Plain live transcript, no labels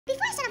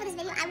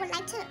video, I would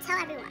like to tell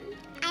everyone,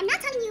 I'm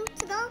not telling you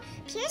to go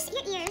pierce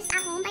your ears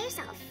at home by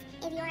yourself.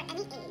 If you're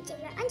any age, if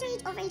you're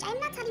underage, overage, I'm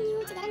not telling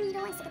you to get a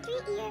needle and stick it through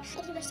your ear.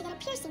 If you wish to get a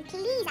piercing,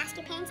 please ask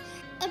your parents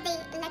if they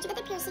let you get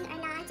the piercing or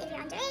not. If you're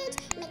underage,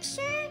 make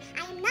sure.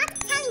 I am not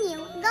telling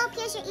you go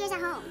pierce your ears at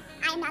home.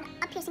 I am not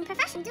a piercing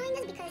professional. I'm doing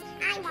this because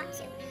I want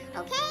to.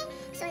 Okay?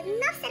 So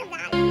enough said of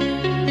that.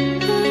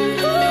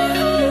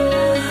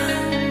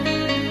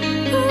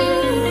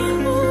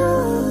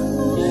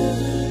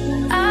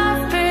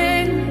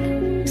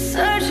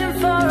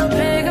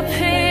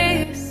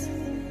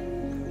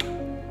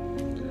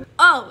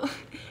 Oh,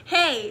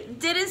 hey,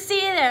 didn't see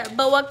it there,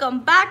 but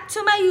welcome back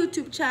to my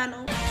YouTube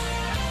channel.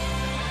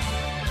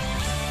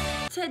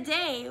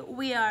 Today,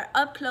 we are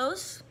up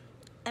close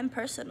and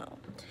personal.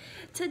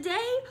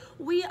 Today,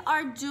 we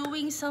are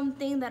doing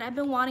something that I've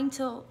been wanting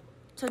to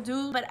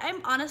do, but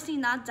I'm honestly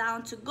not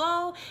down to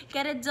go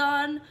get it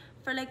done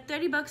for like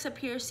 30 bucks a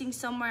piercing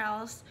somewhere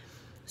else.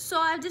 So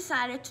I've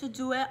decided to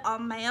do it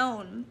on my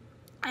own.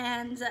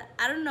 And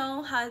I don't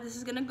know how this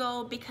is gonna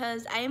go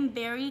because I'm a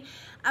very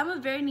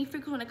neat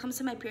freak when it comes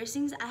to my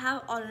piercings. I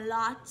have a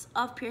lot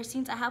of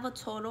piercings. I have a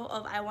total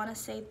of, I want to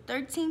say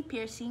 13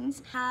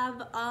 piercings.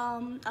 I'll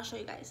show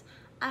you guys.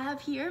 I have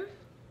here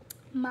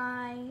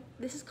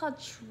this is called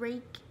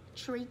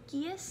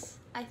tracheus,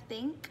 I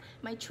think.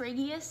 My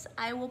tracheus.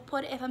 I will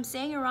put it, if I'm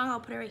saying it wrong, I'll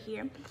put it right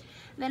here.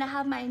 Then I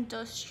have my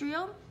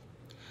industrial.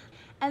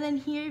 And then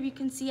here, if you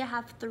can see, I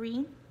have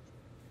 3.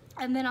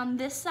 And then on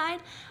this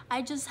side,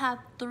 I just have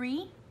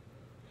 3.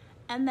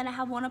 And then I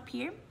have 1 up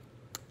here.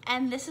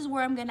 And this is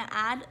where I'm gonna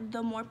add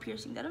the more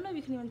piercings. I don't know if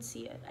you can even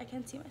see it. I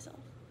can't see myself.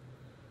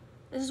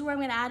 This is where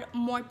I'm gonna add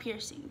more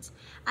piercings.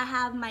 I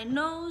have my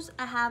nose,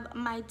 I have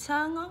my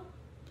tongue,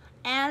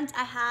 and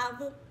I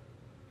have,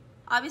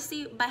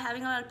 obviously by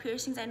having a lot of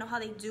piercings, I know how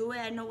they do it.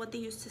 I know what they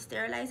use to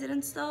sterilize it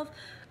and stuff.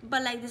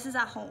 But like, this is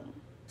at home.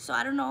 So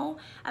I don't know.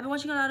 I've been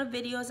watching a lot of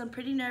videos. I'm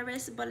pretty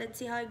nervous, but let's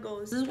see how it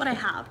goes. This is what I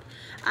have.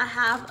 I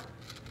have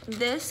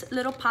this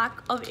little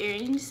pack of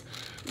earrings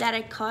that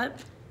I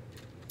cut.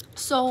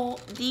 So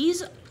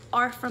these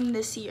are from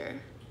this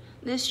year.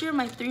 This year,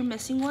 my 3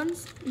 missing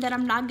ones that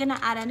I'm not gonna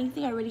add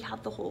anything. I already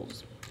have the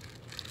holes.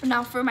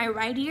 Now for my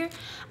right ear,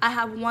 I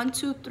have 1,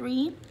 2,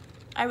 3.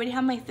 I already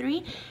have my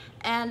 3.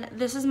 And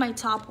this is my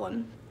top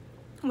one,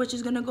 which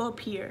is gonna go up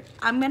here.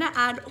 I'm gonna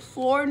add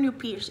 4 new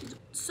piercings.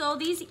 So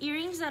these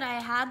earrings that I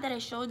had that I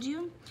showed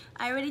you,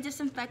 I already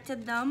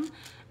disinfected them.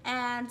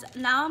 And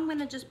now I'm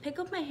gonna just pick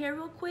up my hair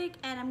real quick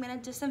and I'm gonna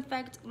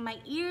disinfect my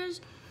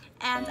ears,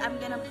 and I'm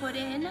gonna put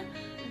in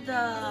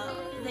the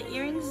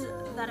earrings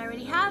that I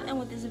already have, and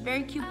with this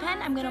very cute pen,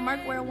 I'm gonna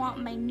mark where I want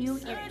my new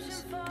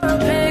earrings.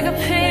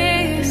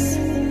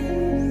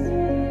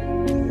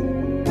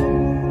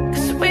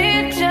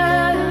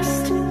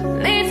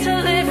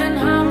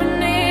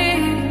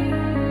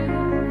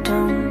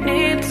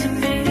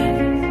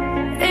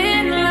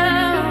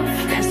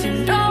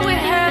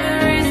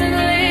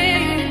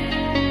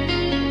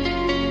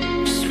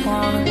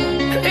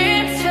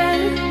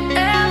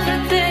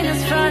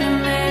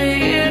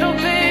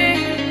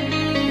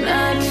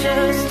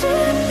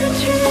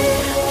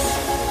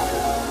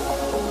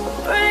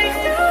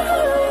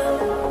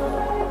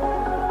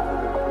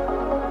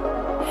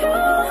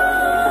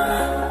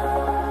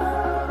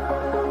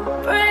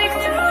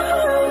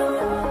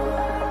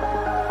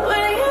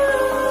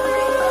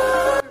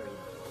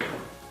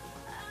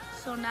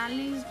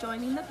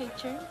 Joining the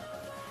picture.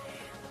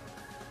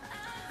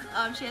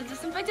 She has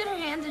disinfected her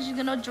hands and she's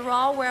gonna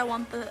draw where I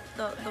want the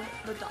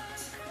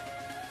dots.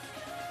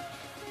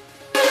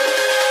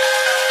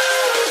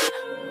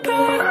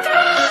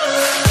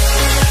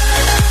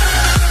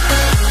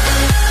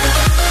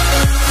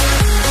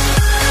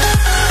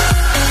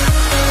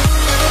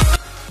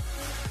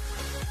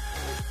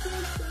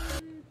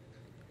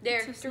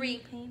 There,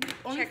 3.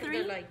 Only Check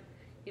 3?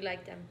 You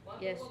like them?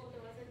 Yes.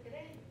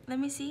 Let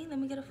me see. Let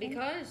me get a phone.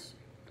 Because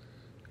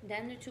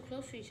then they're too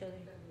close to each other.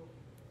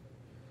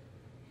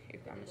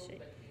 You're gonna say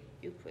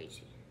you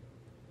crazy.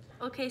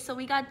 Okay, so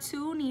we got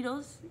 2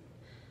 needles.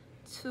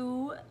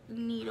 2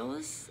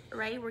 needles,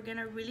 right? We're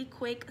gonna really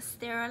quick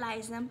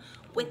sterilize them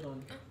with.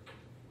 Hold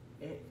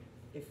on.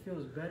 It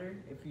feels better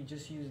if you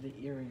just use the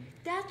earring.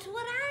 That's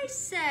what I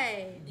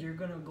say. You're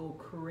gonna go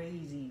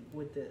crazy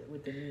with the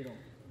needle.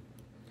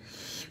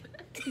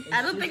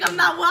 I don't think I'm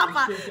that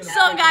guapa.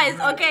 So guys,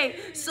 okay,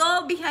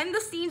 so behind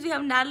the scenes we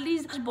have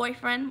Natalie's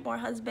boyfriend or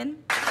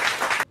husband.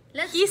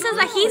 He says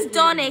that he's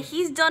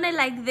done it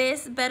like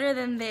this better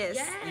than this.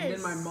 Yes. And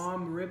then my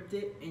mom ripped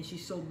it and she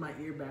sewed my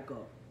ear back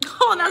up.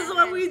 Oh, that's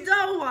what we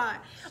don't want.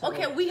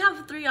 Okay, we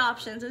have 3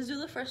 options. Let's do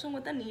the first one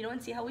with the needle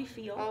and see how we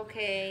feel.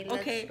 Okay,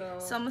 let's go.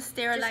 So I'm gonna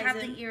sterilize it. Just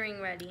have the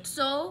earring ready.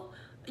 So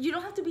you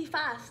don't have to be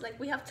fast. Like,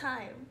 we have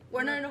time.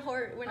 We're not in a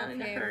hurry. We're not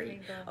in a hurry.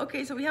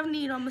 Okay, so we have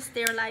needle. I'm gonna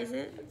sterilize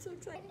it. I'm so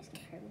excited.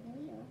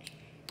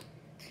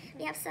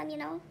 We have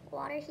some,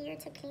 water here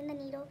to clean the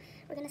needle.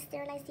 We're gonna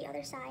sterilize the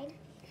other side.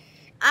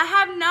 I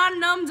have not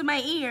numbed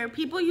my ear.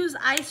 People use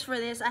ice for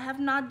this. I have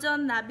not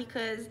done that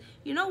because,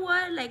 you know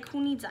what? Like, who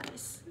needs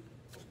ice?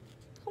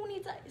 Who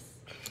needs ice?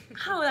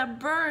 How that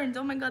burned.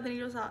 Oh my god, the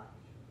needle's hot.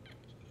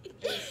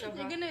 It's so You're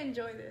hot. gonna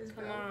enjoy this,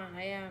 Come bro. on,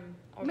 I am.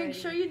 Make Already.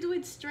 sure you do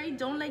it straight.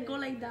 Don't like go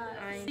like that.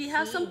 I Do you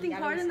have see. something That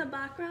hard is- in the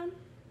background?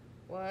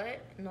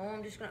 What? No,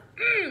 I'm just gonna.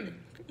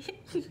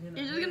 You're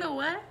just gonna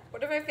what?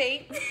 What if I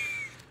faint?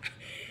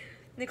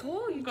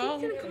 Nicole, you Go.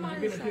 think it's gonna come out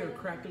You're of gonna hear a the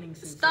crackling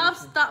sensation.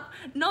 Stop.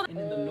 No. And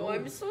in the Oh, lobe.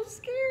 I'm so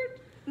scared.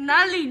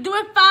 Natalie, do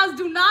it fast.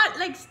 Do not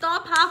like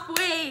stop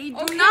halfway. Do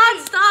Okay. not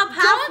stop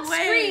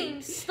halfway.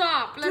 Don't scream.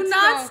 Stop. Let's Do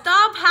not go.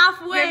 stop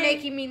halfway. You're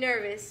making me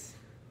nervous.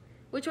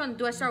 Which one?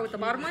 Do I start with the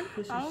bottom one?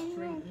 Push it I don't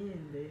straight know.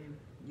 in, babe.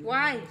 You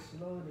Why? want it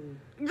slowly.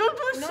 Don't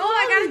do it No,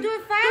 slowly. I gotta do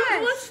it fast.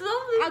 Don't do it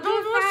slowly. I'll do Don't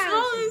it do it fast.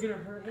 slowly. It's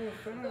gonna hurt real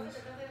fast.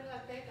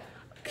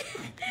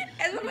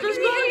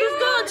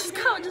 Just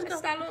go.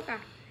 Está loca.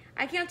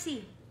 I can't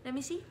see. Let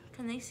me see.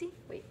 Can they see?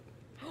 Wait.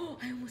 Oh,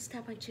 I almost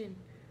tapped my chin.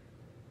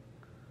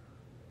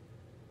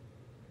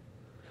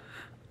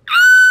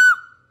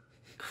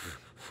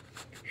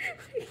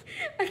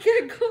 I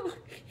can't go.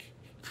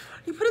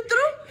 You put it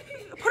through.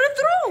 Put it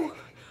through.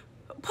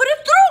 Put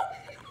it through.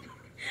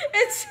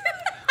 It's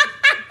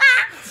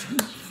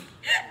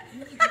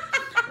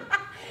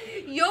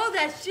Yo,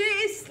 that shit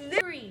is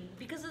slippery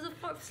because of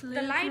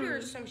the lighter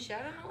or some shit.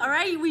 I don't know. All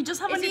right, we just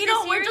have Is a it needle.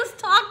 this We're ear? just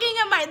talking,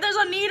 and there's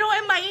a needle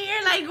in my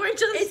ear. Like we're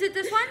just. Is it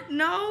this one?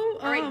 No.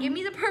 All right, give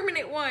me the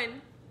permanent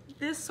one.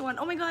 This one.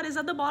 Oh my god, is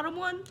that the bottom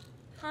one?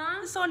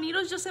 Huh? So a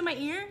needle's just in my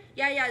ear?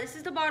 Yeah, this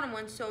is the bottom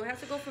one, so it has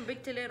to go from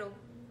big to little.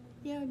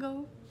 Yeah,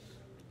 go.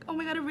 Oh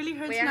my god, it really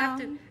hurts Wait, now.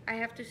 I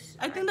have to.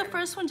 I think the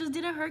first one just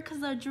didn't hurt because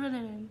the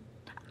adrenaline.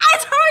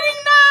 It's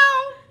hurting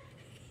now!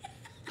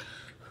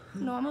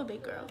 No, I'm a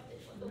big girl.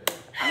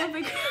 I'm a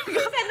big girl.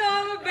 I know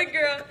I'm a big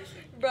girl.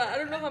 Bruh, I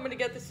don't know how I'm gonna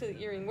get this to the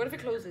earring. What if it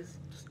closes?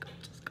 Just go.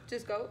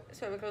 Just go?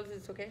 So if it closes,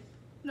 it's okay?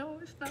 No,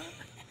 it's not.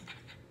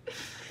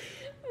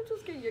 I'm so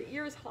scared. Your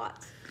ear is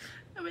hot.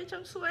 Oh, bitch,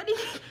 I'm sweaty.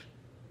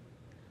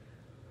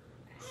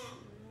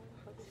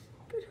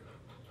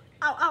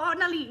 Ow,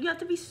 Nelly, you have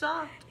to be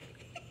soft.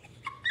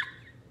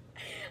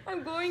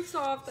 I'm going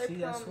soft, I See,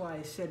 promise. that's why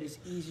I said it's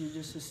easier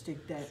just to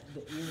stick the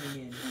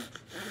earring in.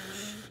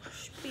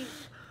 Speak.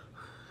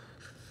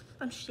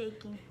 I'm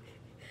shaking.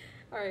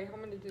 Alright, I'm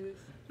gonna do this.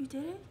 You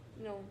did it?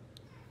 No.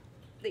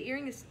 The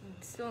earring is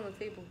still on the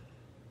table.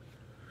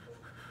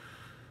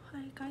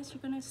 Alright, guys,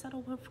 you're gonna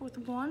settle with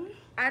one.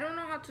 I don't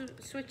know how to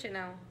switch it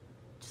now.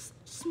 Just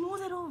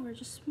smooth it over.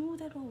 Just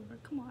smooth it over.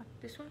 Come on.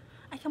 This one?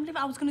 I can't believe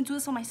I was gonna do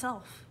this on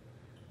myself.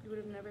 You would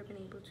have never been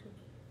able to.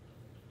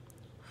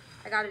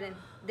 I got it in.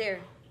 There.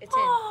 It's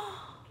in.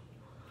 Oh,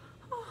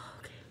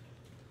 okay.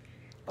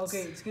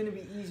 Okay, it's gonna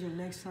be easier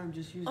next time.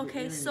 Just use the Okay,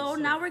 earring so itself.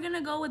 now we're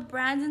gonna go with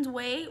Brandon's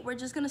way. We're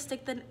just gonna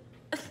stick the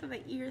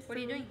ear through. What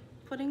are you doing?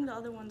 Putting the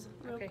other ones.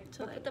 Okay, To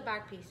we'll like, put the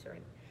back piece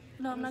right.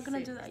 no, I'm not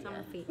gonna do that I'm yet.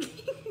 gonna feed.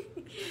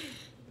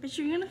 But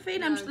you're gonna fade.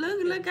 No, I'm I'm just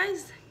look,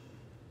 guys.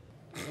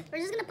 We're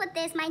just gonna put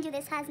this. Mind you,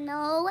 this has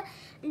no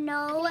It's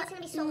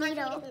gonna be so hard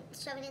needle. for you to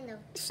shove it in though.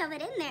 Shove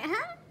it in there,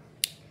 huh?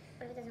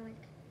 What if it doesn't work?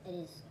 It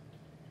is.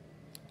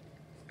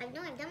 I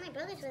know I've done my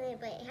brother's with it,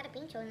 but it had a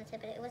pinch hole in the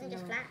tip, but it wasn't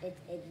just No, flat.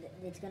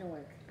 It's gonna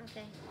work.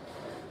 Okay.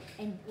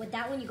 And with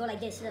that one, you go like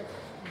this. Look,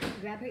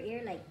 grab her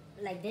ear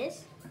like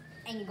this,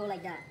 and you go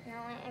like that. No,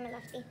 I'm a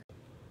lefty.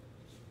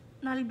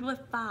 Nolly, do it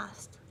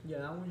fast. Yeah,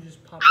 that one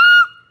just popped it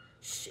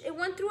Shh, it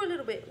went through a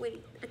little bit.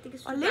 Wait, I think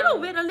it's too A little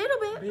down. bit, a little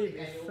bit. in. Babe,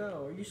 it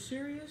fell. Are you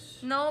serious?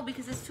 No,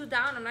 because it's too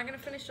down. I'm not gonna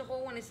finish the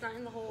whole one. It's not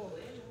in the hole.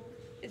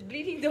 It's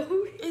bleeding though.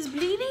 It's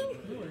bleeding?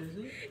 No, is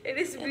it? It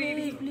is It is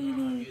bleeding.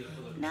 bleeding.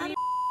 Nolly,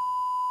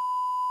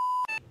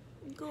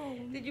 go.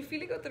 Did you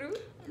feel it go through?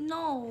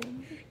 No.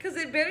 Because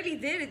it barely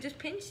did. It just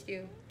pinched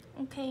you.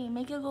 Okay,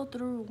 make it go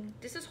through.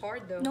 This is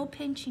hard though. No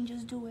pinching,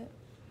 just do it.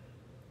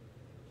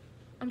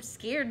 I'm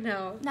scared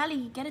now.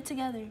 Nolly, get it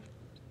together.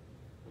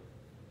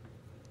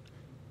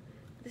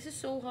 This is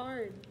so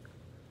hard.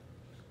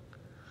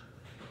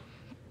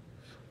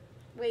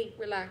 Wait,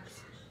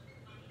 relax.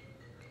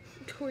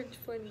 George,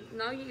 funny.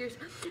 Now your ears.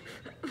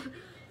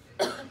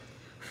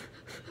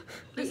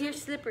 Your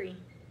ear's slippery.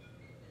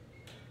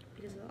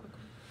 Because of the alcohol.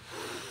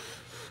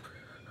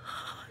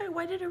 Hey,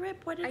 why did it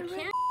rip? Why did I it rip?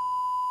 can't.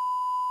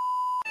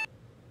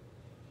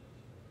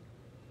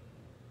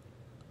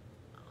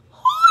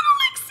 Oh, I don't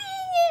like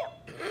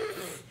seeing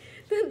it.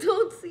 Then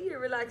don't see it.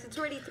 Relax. It's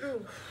already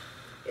through.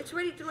 It's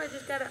already through. I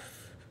just gotta.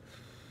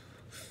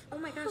 Oh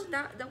my gosh,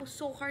 that was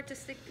so hard to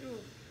stick through.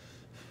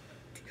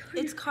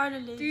 It's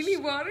cartilage. Do you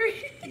need water?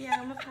 Yeah,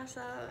 I'm gonna pass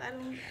out. I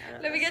don't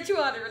Let me get you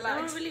water. That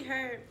Relax. would really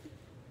hurt.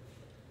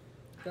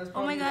 That's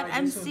Oh my probably god, why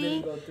I'm this one didn't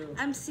seeing, go through.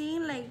 I'm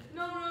seeing like,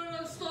 No,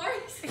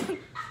 stories.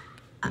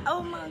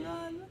 oh my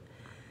god.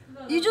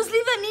 You just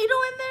leave the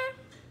needle in there?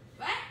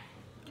 What?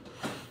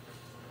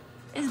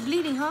 It's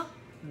bleeding, huh?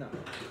 No.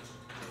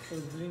 It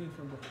was bleeding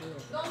from before.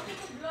 Don't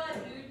take the blood,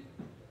 dude.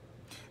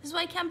 This is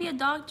why I can't be a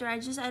doctor.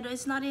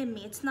 It's not in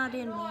me. It's not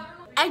in me.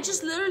 I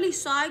just literally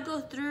saw it go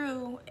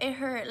through. It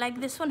hurt. Like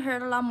this one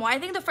hurt a lot more. I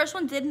think the first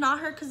one did not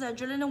hurt because the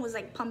adrenaline was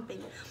like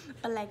pumping.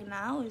 But like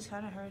now it's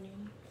kind of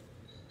hurting.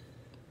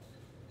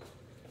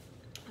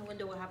 I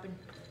wonder what happened.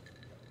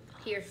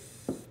 Here.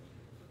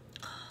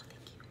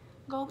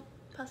 Go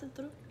pass it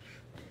through.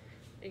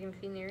 Are you gonna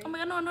clean the earring? Oh my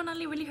god, no, no,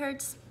 Natalie, it really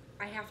hurts.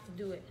 I have to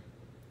do it.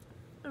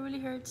 It really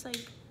hurts, like.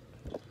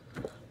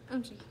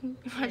 I'm joking.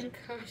 Oh my Imagine.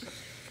 gosh.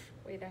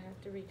 Wait, I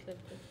have to reclip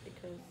this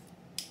because.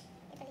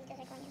 Because these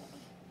are going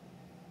everywhere.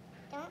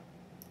 Don't.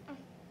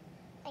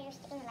 Oh, you're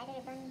sticking the lighter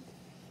to burn me.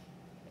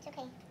 It's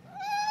okay.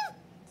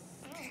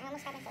 I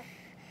almost got myself.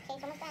 Okay,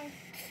 it's almost done.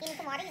 You need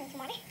some water? You need some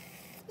water?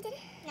 You did it?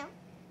 No.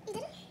 You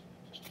did it?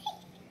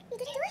 You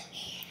didn't do it?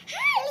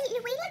 Hi!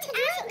 You're waiting to do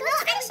it? Go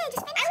finish it.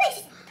 Just finish it. I was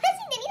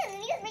pressing the needle. The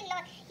needle's really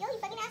long. Yo, you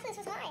fucking ass. This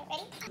was hard.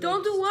 Ready?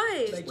 Don't do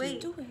what? Like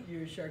Wait. Do it.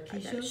 Your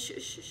Sharkeisha?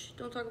 Shh, shh, shh.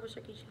 Don't talk about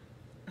Shakisha.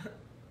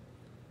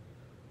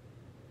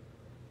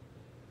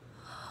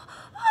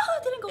 Oh,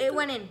 it didn't go It through.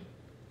 went in.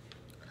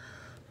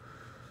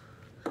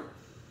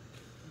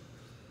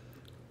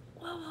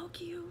 Wow, how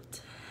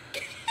cute.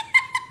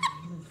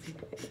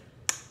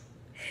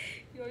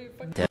 Yo, you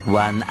fucking.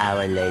 1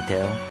 hour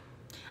later.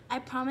 I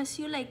promise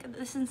you, like,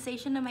 the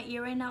sensation in my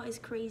ear right now is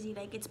crazy.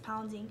 Like, it's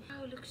pounding.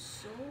 Wow, it looks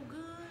so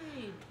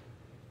good.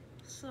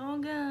 So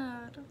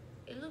good.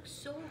 It looks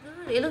so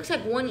good. It looks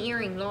like one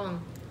earring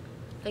long.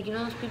 Like, you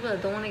know those people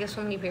that don't want to get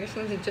so many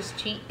piercings, they just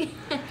cheat?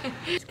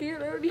 I'm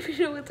scared. I don't even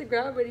know what to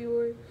grab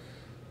anymore.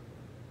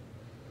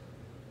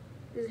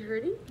 Is it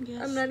hurting?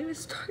 Yes. I'm not even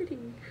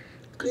starting.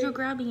 Because you're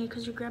grabbing it,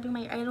 because you're grabbing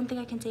my... I don't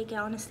think I can take it,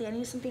 honestly. I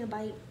need something to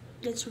bite.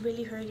 It's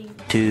really hurting.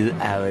 2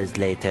 hours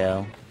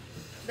later.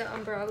 The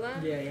umbrella?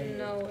 Yeah.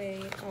 No way.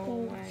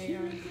 Oh my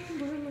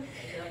god.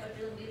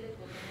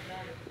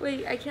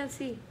 Wait, I can't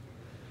see.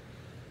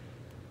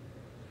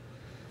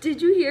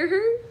 Did you hear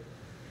her?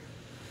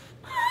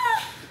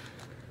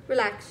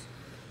 Relax.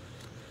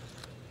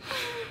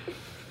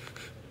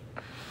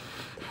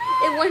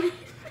 It went in.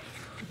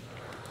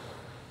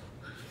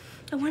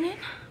 It went in?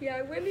 Yeah,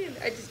 I went in.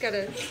 I just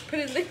gotta put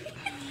it in.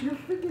 You're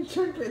freaking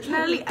chocolate.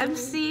 Natalie, I'm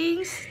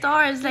seeing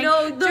stars. Like,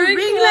 No, the drink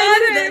ring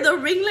light is water.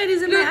 the ring light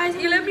is in my eyes.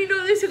 Look, you let me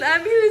know there's an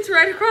ambulance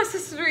right across the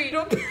street.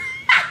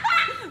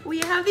 We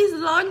have these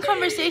long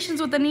conversations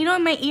with the needle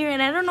in my ear,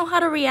 and I don't know how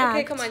to react.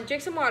 Okay, come on.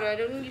 Drink some water. I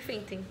don't need you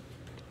fainting.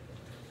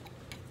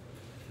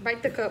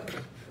 Bite the cup.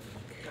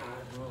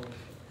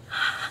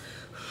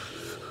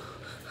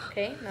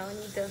 Okay, now I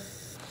need the...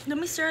 Let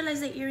me sterilize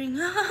the earring.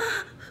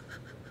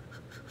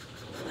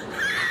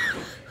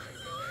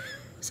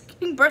 It's like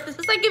giving birth. Is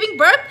this like giving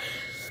birth?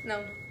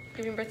 No,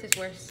 giving birth is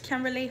worse.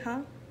 Can't relate,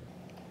 huh?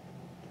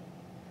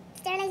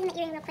 Sterilizing the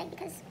earring real quick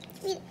because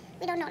we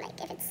don't know, like,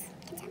 if it's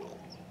contaminated.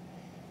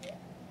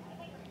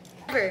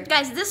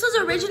 Guys, this was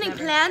originally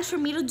planned for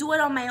me to do it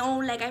on my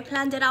own. Like, I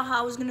planned it out how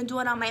I was gonna do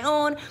it on my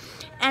own,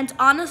 and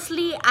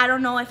honestly, I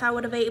don't know if I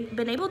would have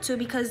been able to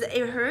because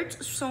it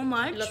hurts so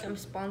much. Look, I'm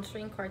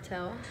sponsoring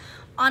Cartel.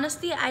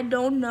 Honestly, I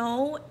don't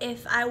know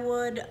if I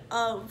would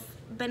have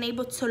been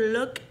able to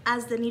look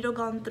as the needle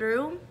gone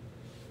through.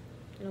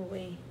 No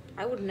way.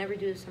 I would never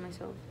do this to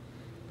myself.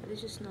 That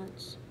is just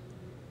nuts.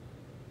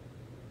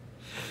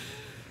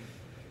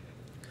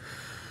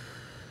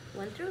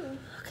 Went through.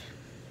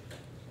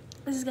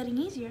 This is getting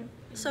easier.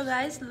 So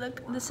guys,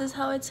 look, this is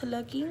how it's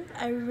looking.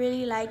 I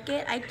really like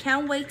it. I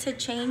can't wait to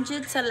change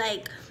it to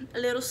like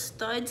little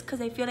studs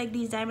because I feel like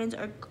these diamonds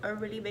are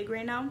really big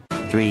right now.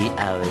 3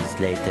 hours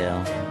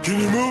later. Can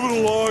you move it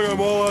along?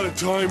 I'm all out of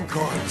time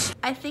cards.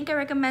 I think I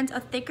recommend a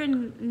thicker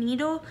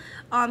needle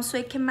so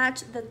it can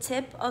match the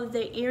tip of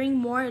the earring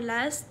more or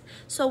less.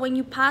 So when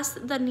you pass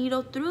the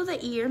needle through the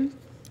ear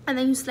and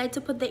then you slide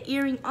to put the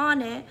earring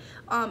on it,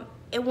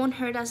 it won't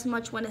hurt as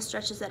much when it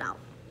stretches it out.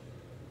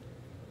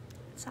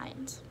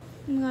 Science.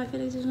 Oh my god, I feel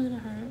like this one's gonna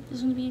hurt.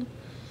 This one's gonna be...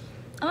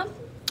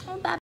 I'm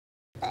bad.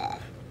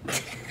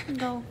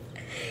 Go.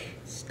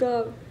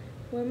 Stop.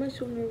 Why am I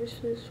so nervous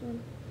for this one?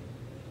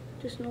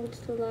 Just know it's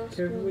the last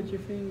Careful one. with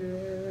your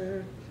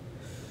finger.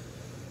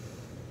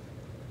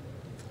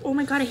 Oh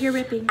my god, I hear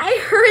ripping. I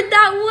heard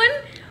that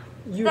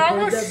one. You That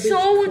heard was that bitch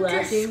so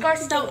cracking?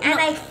 disgusting, and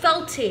I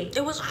felt it.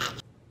 It was...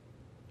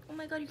 Oh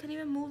my god, you can't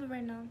even move it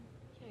right now.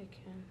 Yeah, I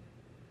can.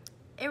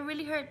 It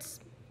really hurts.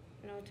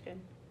 No, it's good.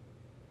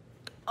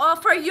 Oh,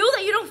 for you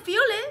that you don't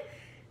feel it.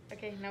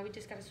 Okay, now we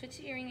just gotta switch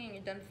the earring and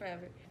you're done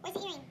forever. Where's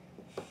the earring?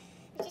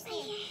 It's just right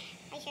here.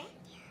 Are you sure?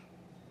 Yeah.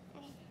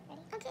 Okay,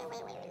 ready? Okay, wait,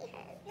 it really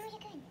hurts. No,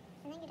 you're good.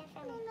 And then you're done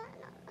forever. No.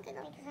 Okay,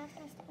 go. Because now it's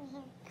gonna stuck in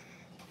here.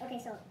 Okay,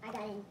 so I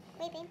got in.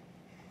 Wait, babe.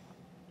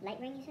 Light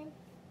ring, you said?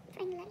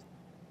 Find the light.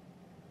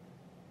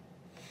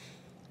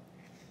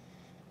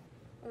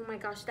 Oh my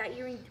gosh, that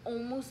earring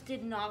almost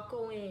did not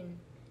go in.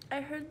 I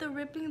heard the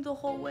ripping the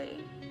whole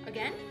way.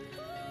 Again?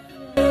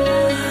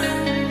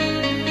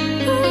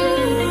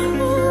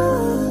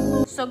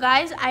 So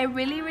guys, I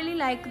really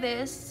like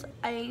this.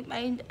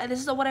 This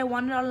is what I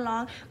wanted all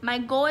along. My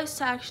goal is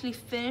to actually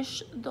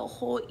finish the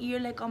whole ear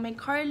like on my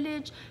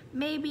cartilage.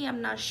 Maybe,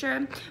 I'm not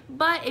sure.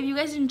 But if you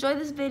guys enjoyed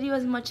this video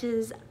as much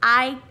as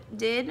I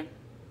did,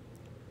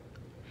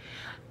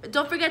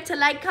 don't forget to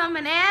like,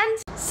 comment,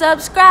 and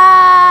subscribe.